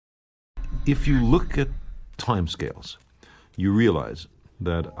if you look at timescales, you realize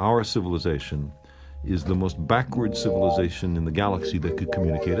that our civilization is the most backward civilization in the galaxy that could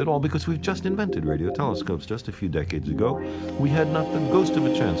communicate at all, because we've just invented radio telescopes just a few decades ago. We had not the ghost of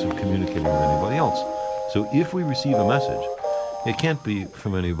a chance of communicating with anybody else. So if we receive a message, it can't be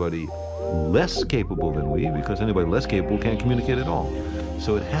from anybody less capable than we, because anybody less capable can't communicate at all.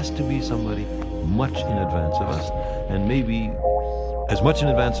 So it has to be somebody much in advance of us, and maybe as much in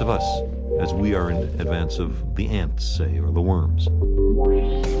advance of us as we are in advance of the ants, say, or the worms.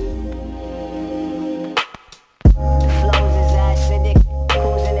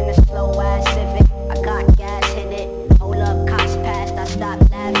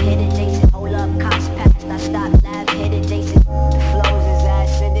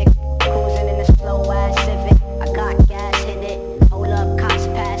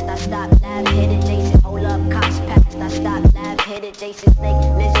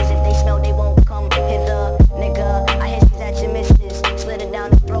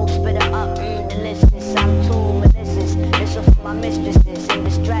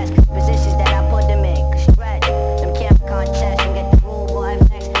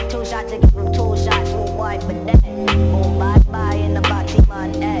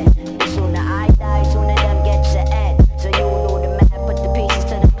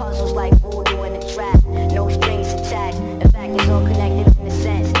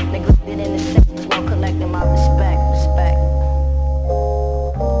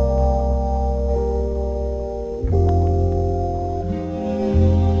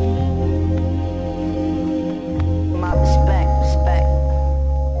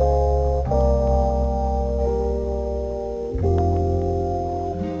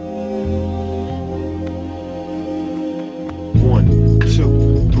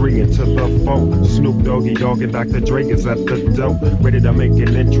 Dogg and Dr. Dre is at the door, ready to make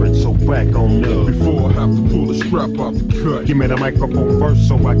an entrance, so back on up. Before I have to pull the strap off the cut, give me the microphone first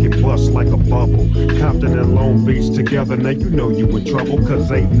so I can bust like a bubble. Compton and Long Beach together, now you know you in trouble,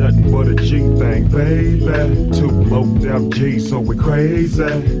 cause ain't nothing but a G thing, baby. Two low death G's, so we crazy.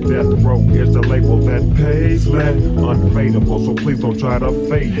 Death Row is the label that pays me. Unfadable, so please don't try to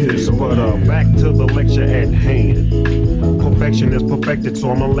fade this. But back to the lecture at hand. Perfection is perfected,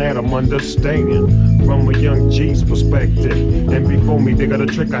 so I'm a lad, I'm understanding from a young G's perspective. And before me, they got a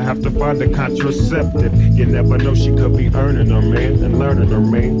trick, I have to find a contraceptive. You never know, she could be earning her, man, and learning her,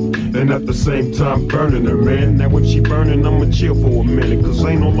 man, and at the same time burning her, man. Now if she burning, I'ma chill for a minute, cause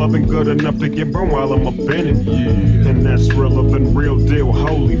ain't no loving good enough to get burned while I'm up in it. Yeah. And that's relevant, real deal,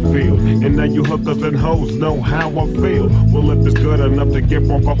 Holyfield. And now you hookers and hoes know how I feel. Well, if it's good enough to get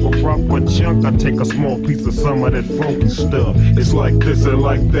broke off a proper chunk, I take a small piece of some of that funky stuff. It's like this and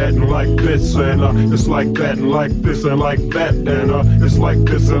like that and like this, and it's like that and like this and like that, and it's like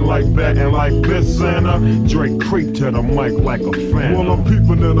this and like that and like this, and Drake creep to the mic like a fan. Well, I'm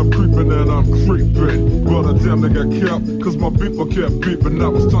peeping and I'm creeping and I'm creeping, but I damn near got kept, cause my beeper kept beeping.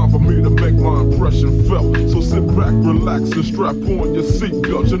 Now it's time for me to make my impression felt. So sit back, relax, and strap on your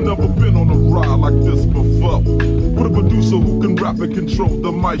seatbelt. You've never been on a ride like this before, with a producer who can rap and control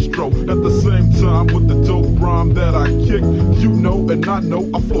the maestro at the same time with the dope rhyme that I kick. You know and I know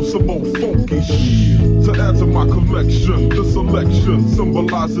I flow some old funky shit to add to my collection. The selection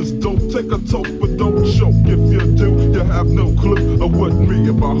symbolizes dope. Take a toke but don't choke. If you do, you have no clue of what me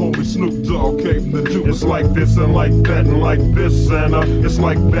and my homie Snoop Dogg came to do. It's like this and like that and like this, and it's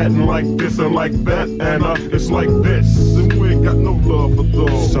like that and like this and like that, and it's like this. And we ain't got no love for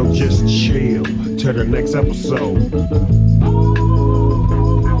those. So just chill till the next episode.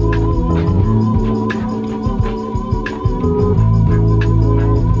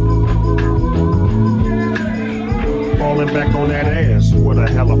 Back on that ass with a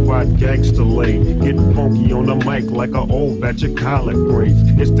hellified gangster lane, getting funky on the mic like an old batch of collard greens.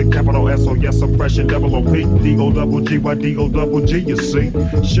 It's the capital S-O-S oppression, double O-P, D-O-double-G-Y, D-O-double-G, you see.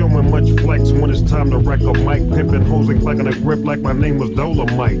 Showing much flex when it's time to wreck a mic, pimping, hosing, clacking a grip like my name was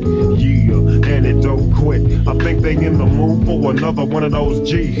Dolomite. Yeah, and it don't quit. I think they in the mood for another one of those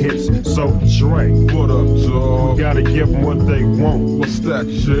G hits. So Dre, what up, dog? We gotta give them what they want. What's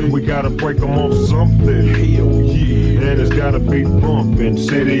that shit? We gotta break them off something. Hell yeah. And it's gotta be bumpin',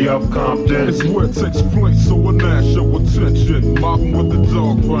 city of Compton. It's where it takes place, so a national attention. Mobbing with the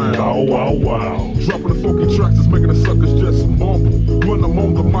dog pound. Oh, wow, wow. Dropping the funky tracks is making the suckers just mumble. When I'm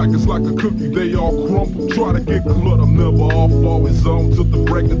on the mic, it's like a cookie, they all crumble. Try to get caught, I'm never off, always on till the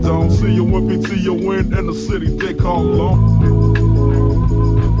break of dawn. C-O-M-P-T-O-N in the city they call Long.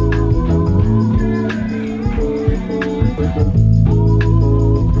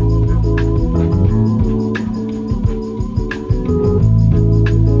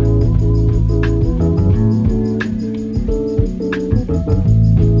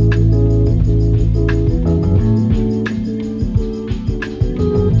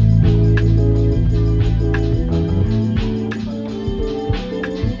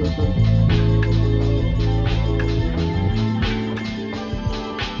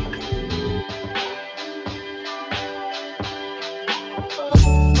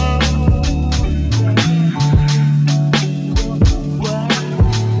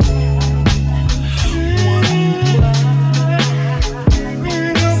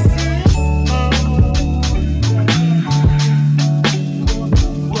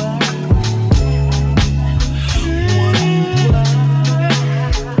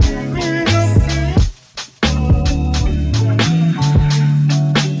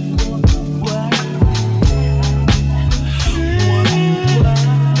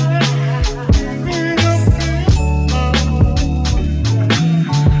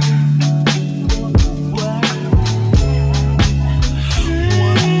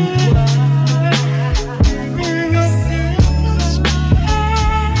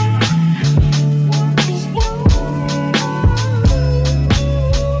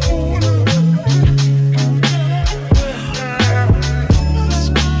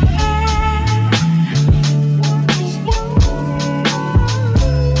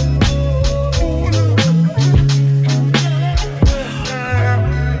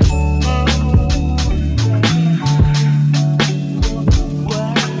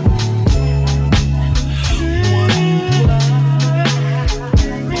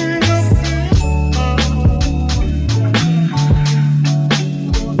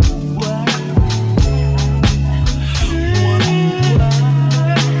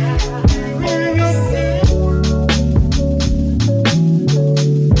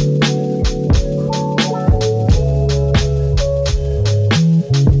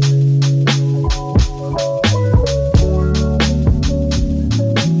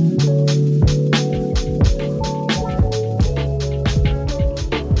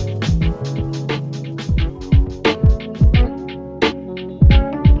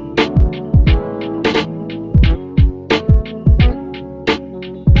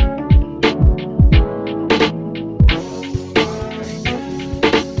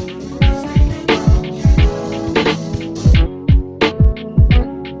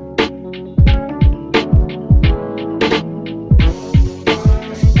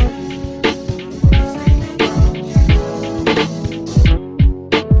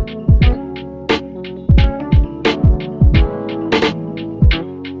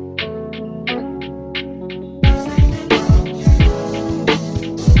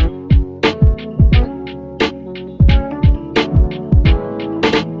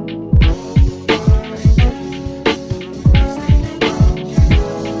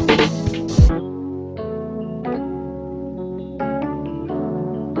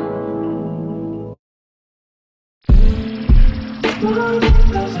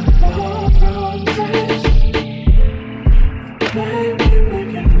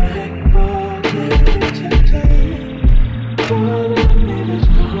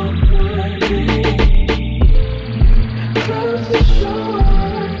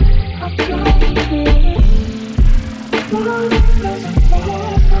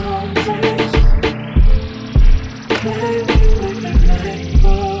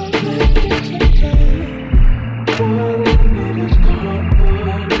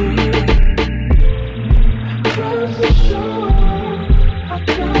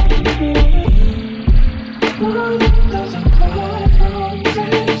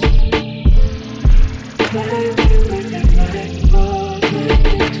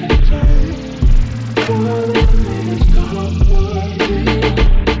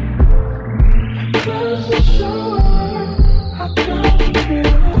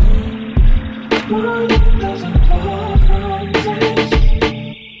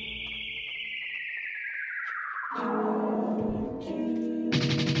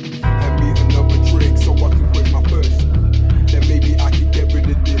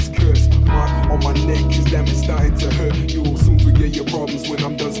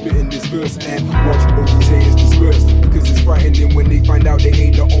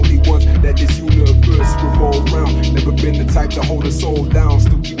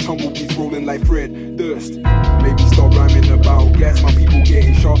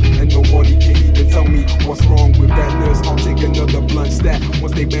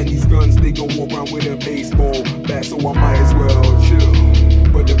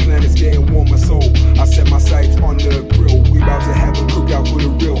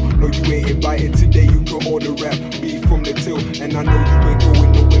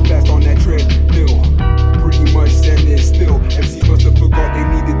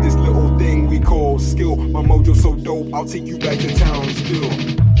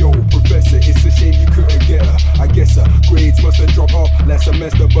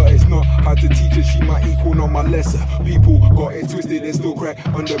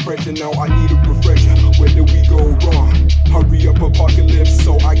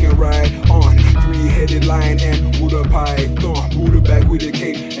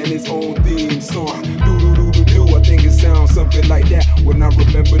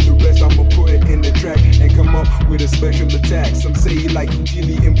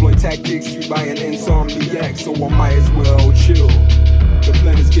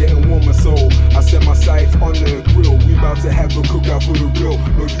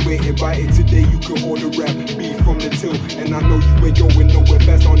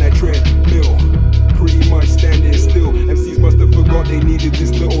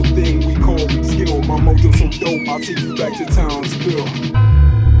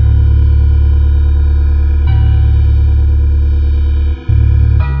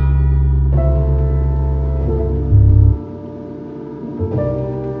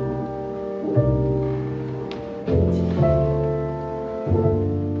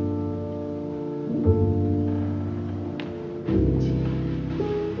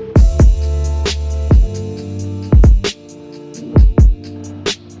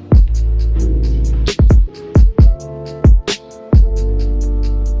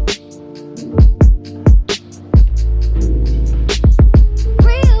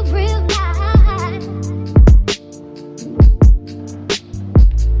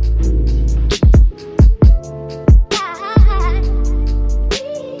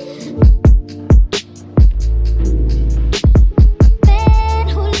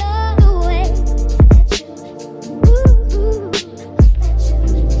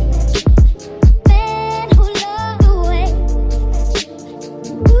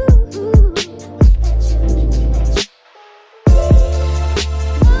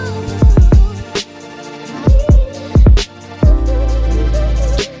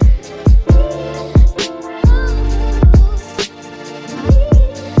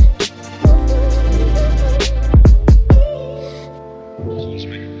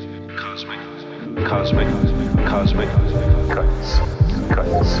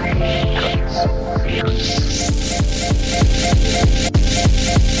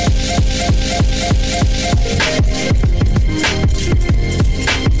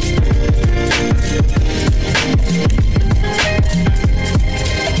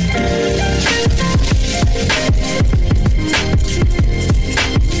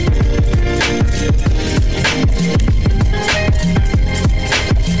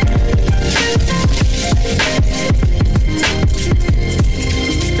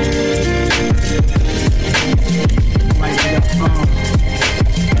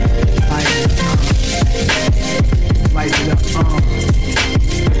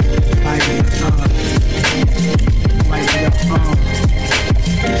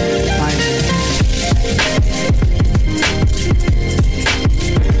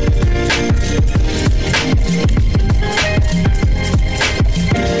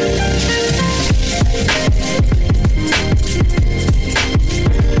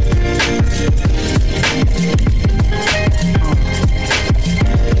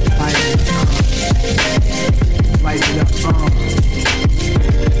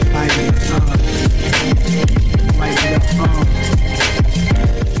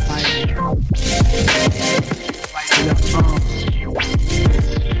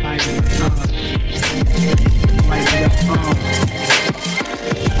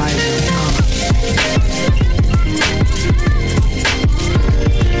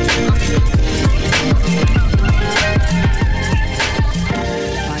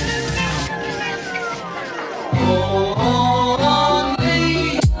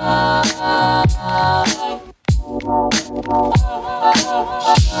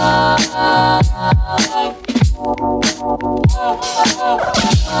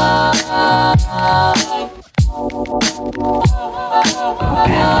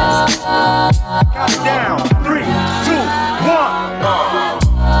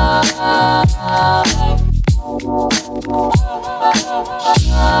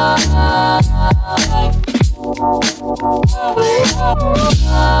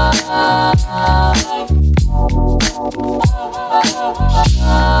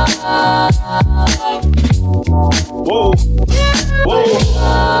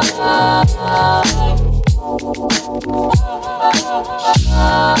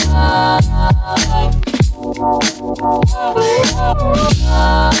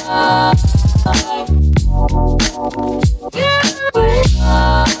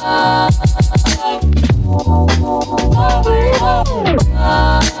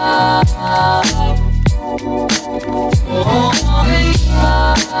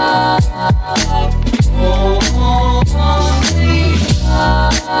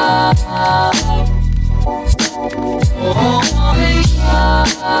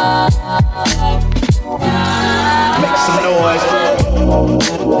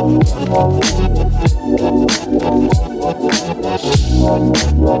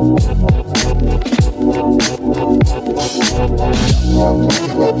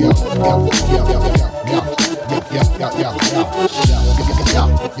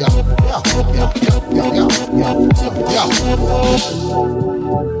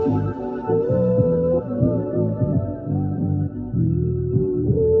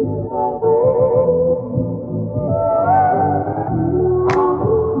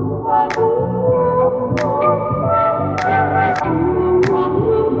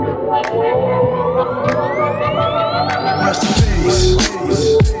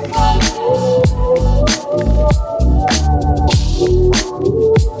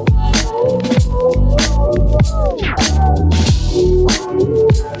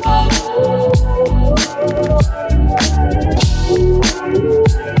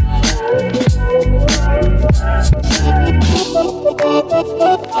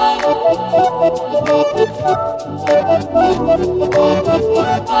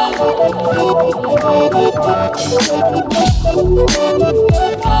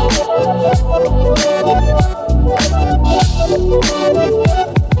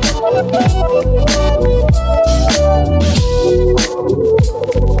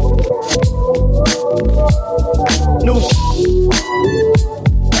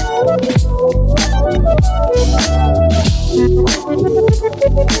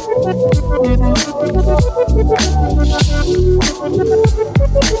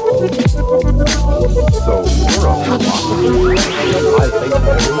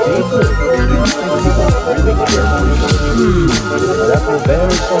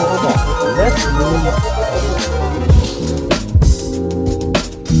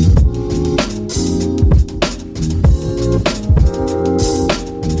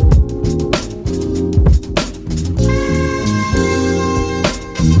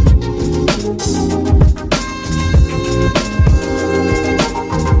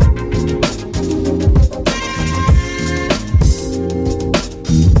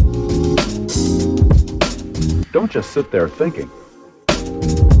 Don't just sit there thinking.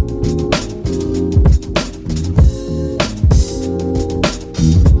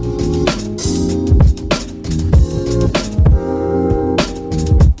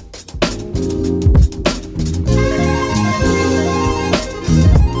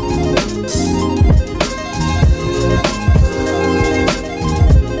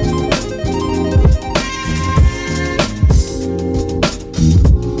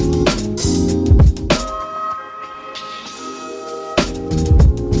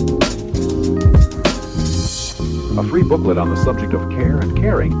 A free booklet on the subject of care and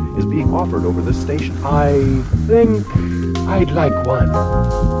caring is being offered over this station. I think I'd like one.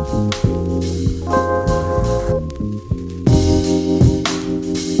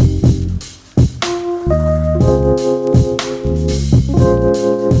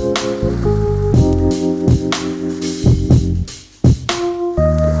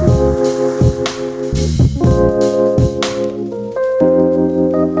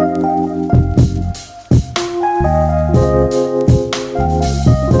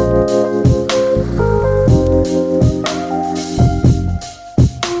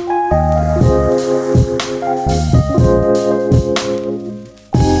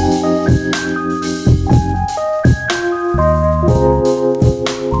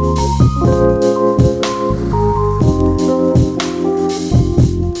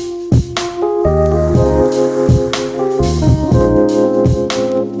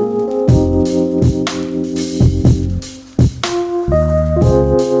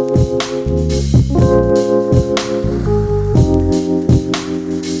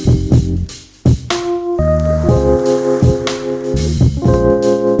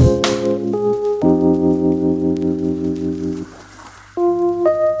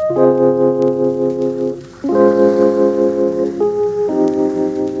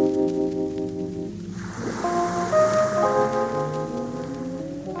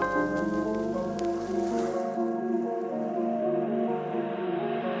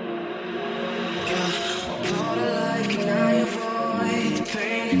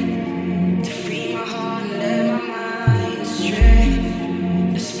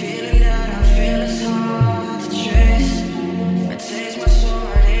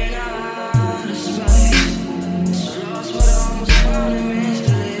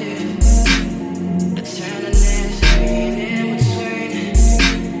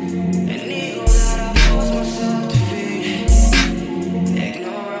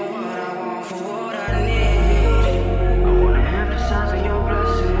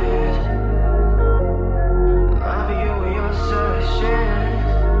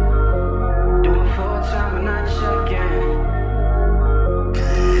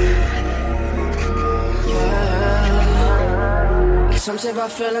 Some say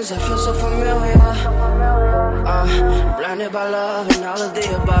about feelings, I feel so familiar. Blinded by love and all of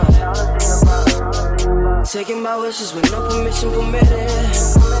the above. Taking my wishes with no permission permitted.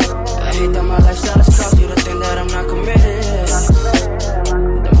 I hate that my lifestyle has caused you to think that I'm not committed.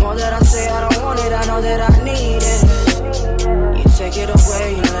 The more that I say I don't want it, I know that I need it. You take it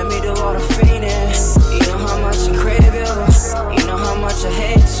away and let me do all the fiending. You know how much I crave you, you know how much I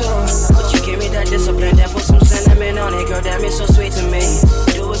hate to. But you give me that discipline, that put some sentiment on it. Girl, that means so sweet to me.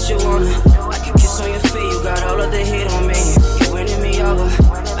 Do what you wanna, I can kiss on your feet. You got all of the heat on me, you winning me over.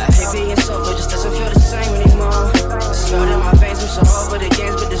 I hate being sober, just doesn't feel the same anymore. It's felt in my veins, I'm so over the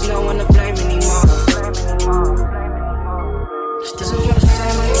games, but there's no one to blame anymore. Just doesn't feel the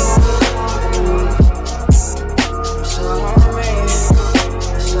same anymore. It's all on me,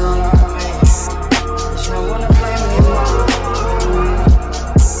 it's all on me. There's no one to blame anymore.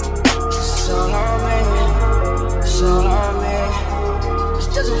 It's all on me, it's all on me. Just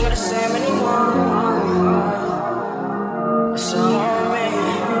doesn't feel the same anymore. It's all on me,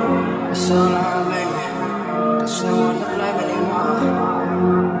 it's all on me. There's no one to blame anymore.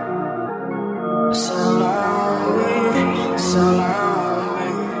 It's all on me, it's all on me.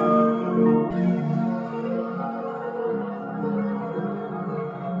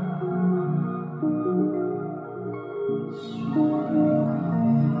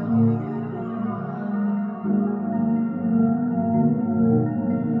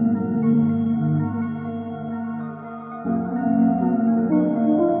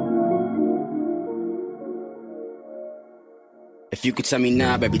 If you could tell me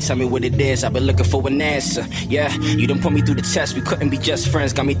now, baby, tell me what it is. I've been looking for an answer. Yeah, you done put me through the test. We couldn't be just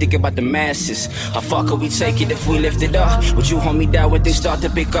friends. Got me thinking about the masses. How far could we take it if we lift it up? Would you hold me down when things start to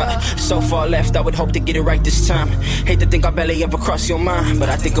pick up? So far left, I would hope to get it right this time. Hate to think I barely ever cross your mind, but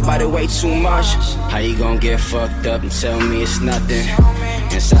I think about it way too much. How you gonna get fucked up and tell me it's nothing?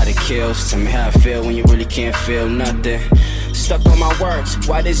 Inside it kills. Tell me how I feel when you really can't feel nothing. Stuck on my words,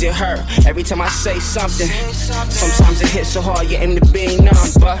 why does it hurt every time I say something? Sometimes it hits so hard you aim to be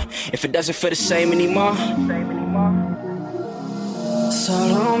numb, but if it doesn't feel the same anymore, it's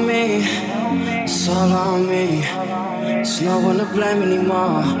all on me, it's all on me. There's no one to blame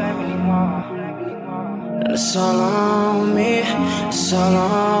anymore. And it's all on me, it's all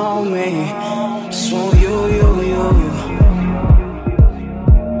on me. Just want you.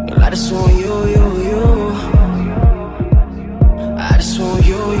 I just want you. I just want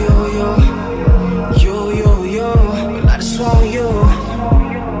you. I just want you.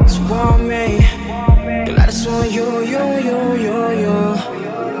 Just want me. Girl, I just want you. Girl,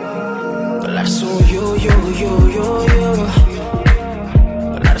 I just want you. Girl,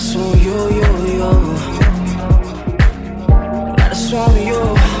 I just want you. Girl, I just want you.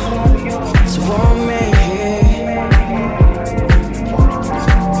 Just want me.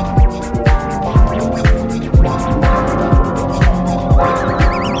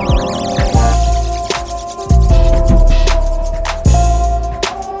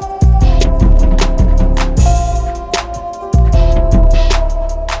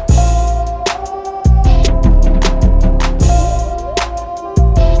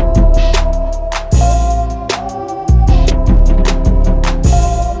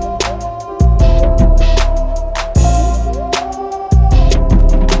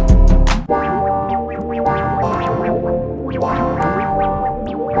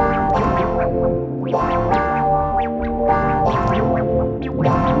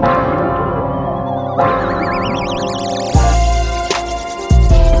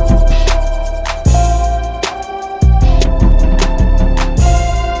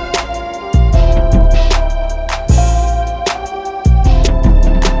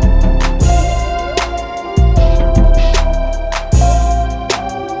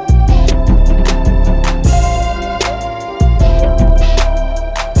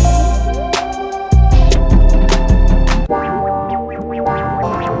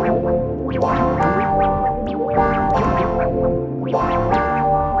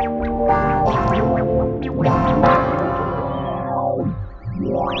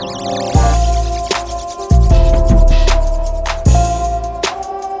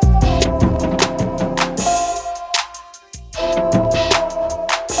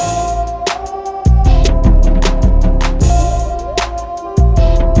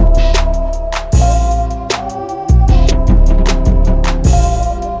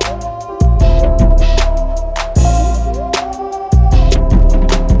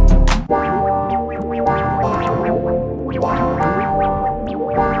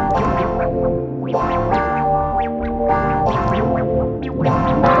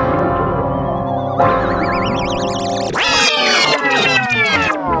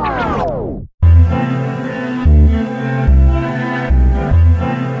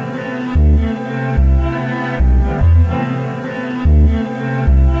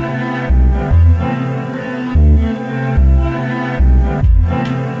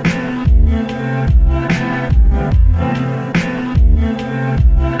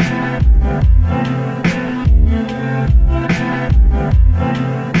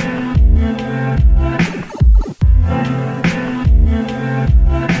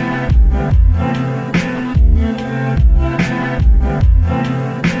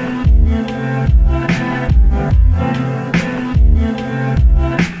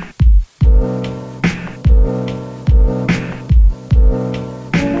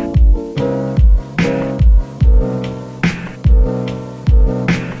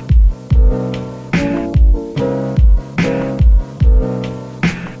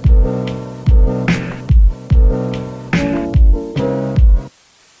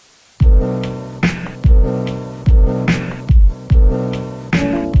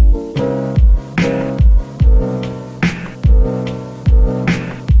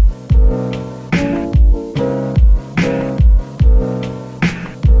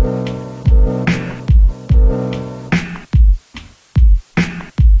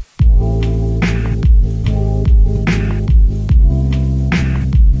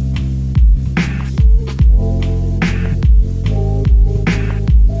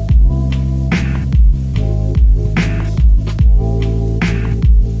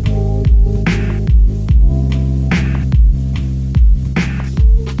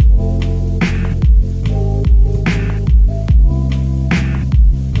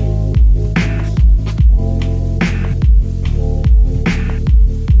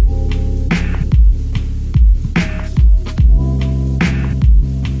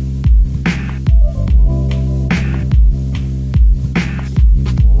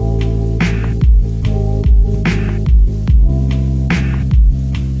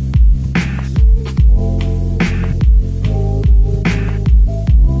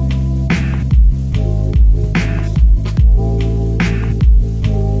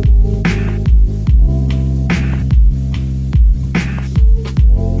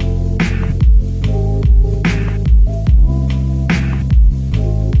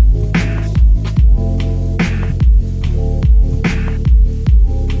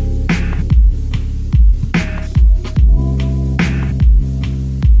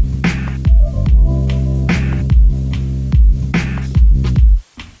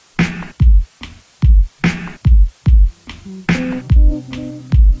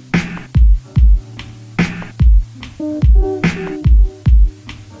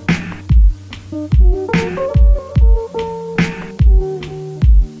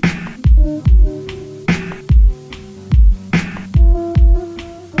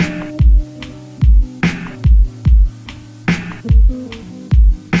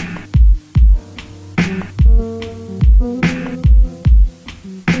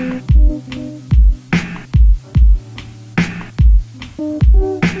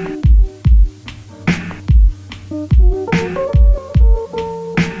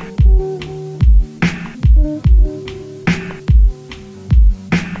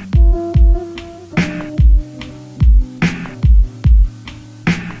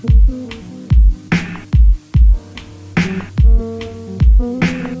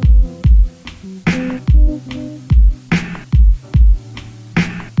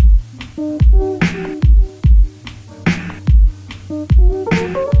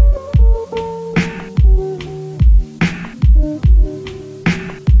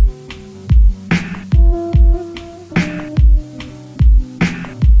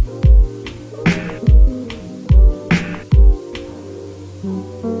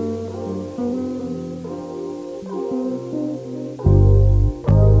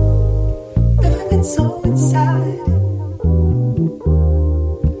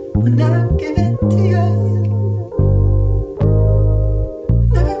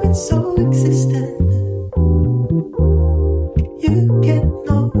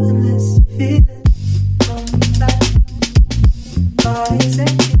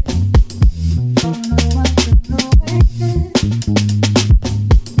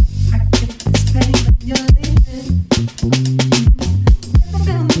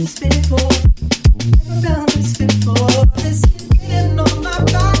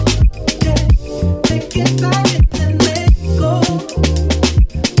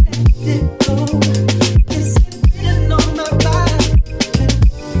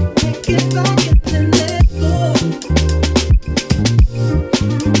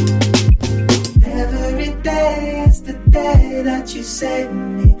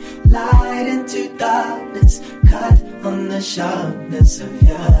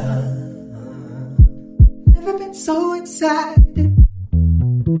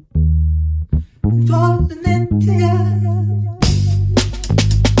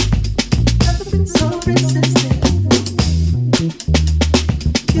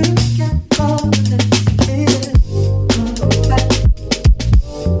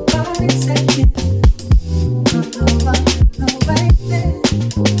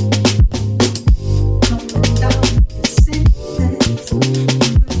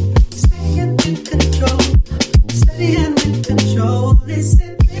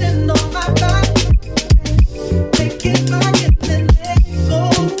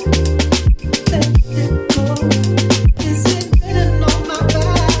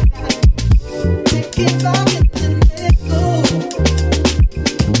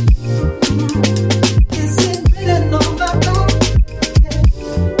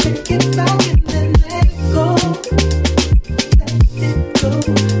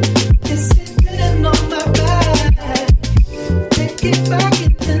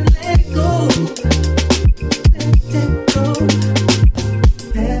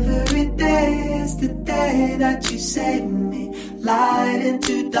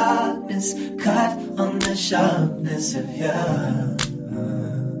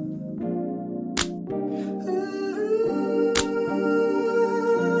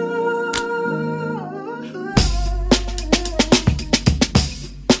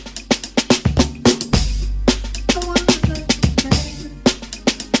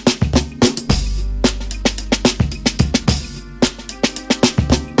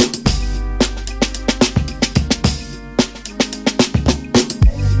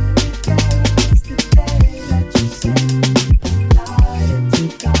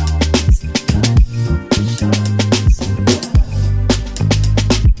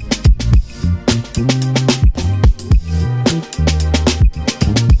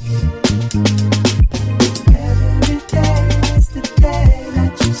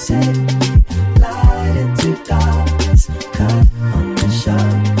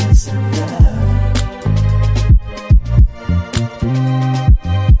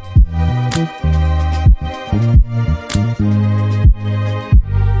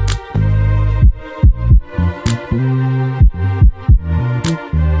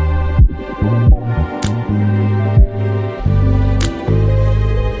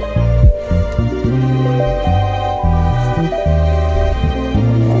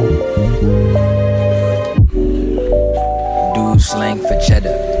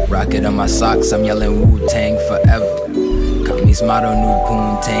 I'm yelling Wu-Tang forever. Kami's motto, new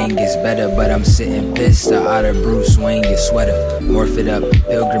Poontang is better, but I'm sitting pissed out of Bruce Wayne, your sweater. Morph it up,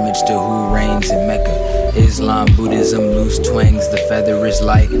 pilgrimage to who reigns in Mecca. Islam, Buddhism, loose twangs, the feather is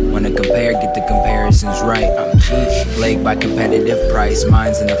light. Wanna compare, get the comparisons right. I'm cheap, plagued by competitive price.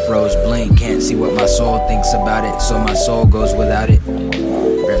 Minds in a froze blink, can't see what my soul thinks about it, so my soul goes without it.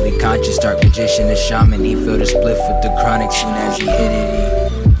 Barely conscious, dark magician, a shaman. He filled a spliff with the chronic soon as he hit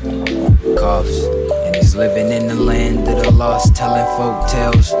it. Coughs, and he's living in the land of the lost, telling folk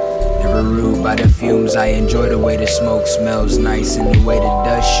tales. Never rude by the fumes, I enjoy the way the smoke smells nice and the way the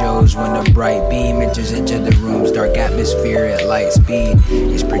dust shows when a bright beam enters into the room's dark atmosphere at light speed.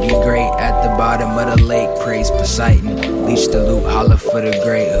 It's pretty great at the bottom of the lake, praise Poseidon. Leash the loot, holler for the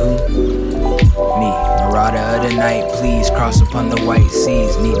great who? Me, marauder of the night, please cross upon the white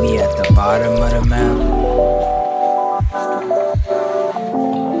seas. Meet me at the bottom of the map.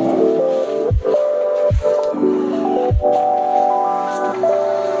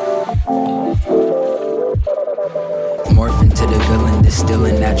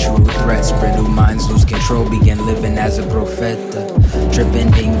 Distilling natural threats, brittle minds lose control, begin living as a profeta. Trip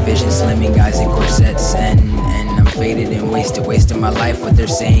ending vision, slimming guys in corsets, and I'm faded and wasted. Wasting my life, what they're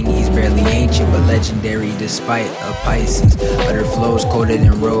saying, he's barely ancient, but legendary despite a Pisces. Utter flows colder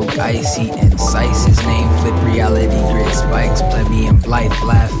than rogue, icy, incise. His name, flip reality, grit spikes, plebeian blight,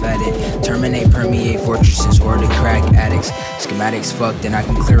 laugh at it. Terminate, permeate fortresses, or to crack addicts. Schematics fucked, and I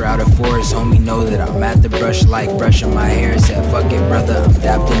can clear out a forest. Homie, know that I'm at the brush like brushing my hair. Said, fuck it, brother, I'm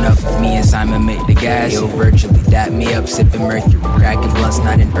dapped enough. If me and Simon make the gas, yo, virtually dap me up, sipping mercury. Cracking blunts,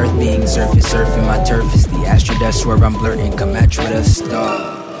 not an earth being surface. Surfing my turf is the astro dust where I'm blurting. Come at you with a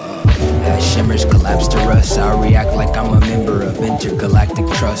star. As shimmers collapse to rust, I'll react like I'm a member of intergalactic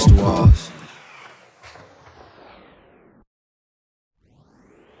trust walls.